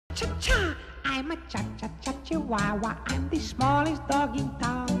Cha-cha, I'm a cha-cha-cha chihuahua. I'm the smallest dog in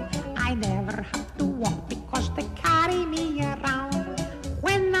town. I never have to walk because they carry me around.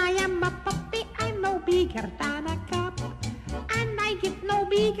 When I am a puppy, I'm no bigger than a cub. And I get no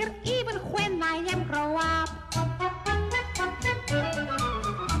bigger even when I am grow up.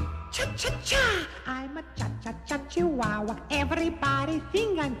 Cha-cha-cha, I'm a cha-cha-cha chihuahua. Everybody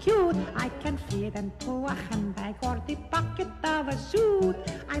think I'm cute. I can fit into a handbag or the pocket of a suit.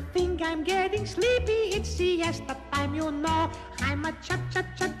 I think I'm getting sleepy. It's siesta time, you know. I'm a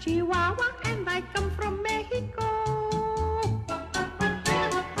cha-cha-cha chihuahua and I come from Mexico.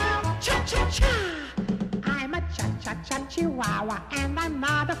 Cha-cha-cha, I'm a cha-cha-cha chihuahua and I'm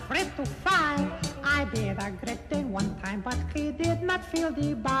not afraid to fight. I bit a Great Dane one time, but he did not feel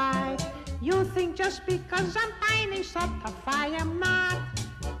the bite. You think just because I'm tiny, so tough I am not.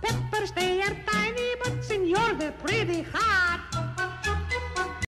 Peppers, they are tiny, but senor, they're pretty hot.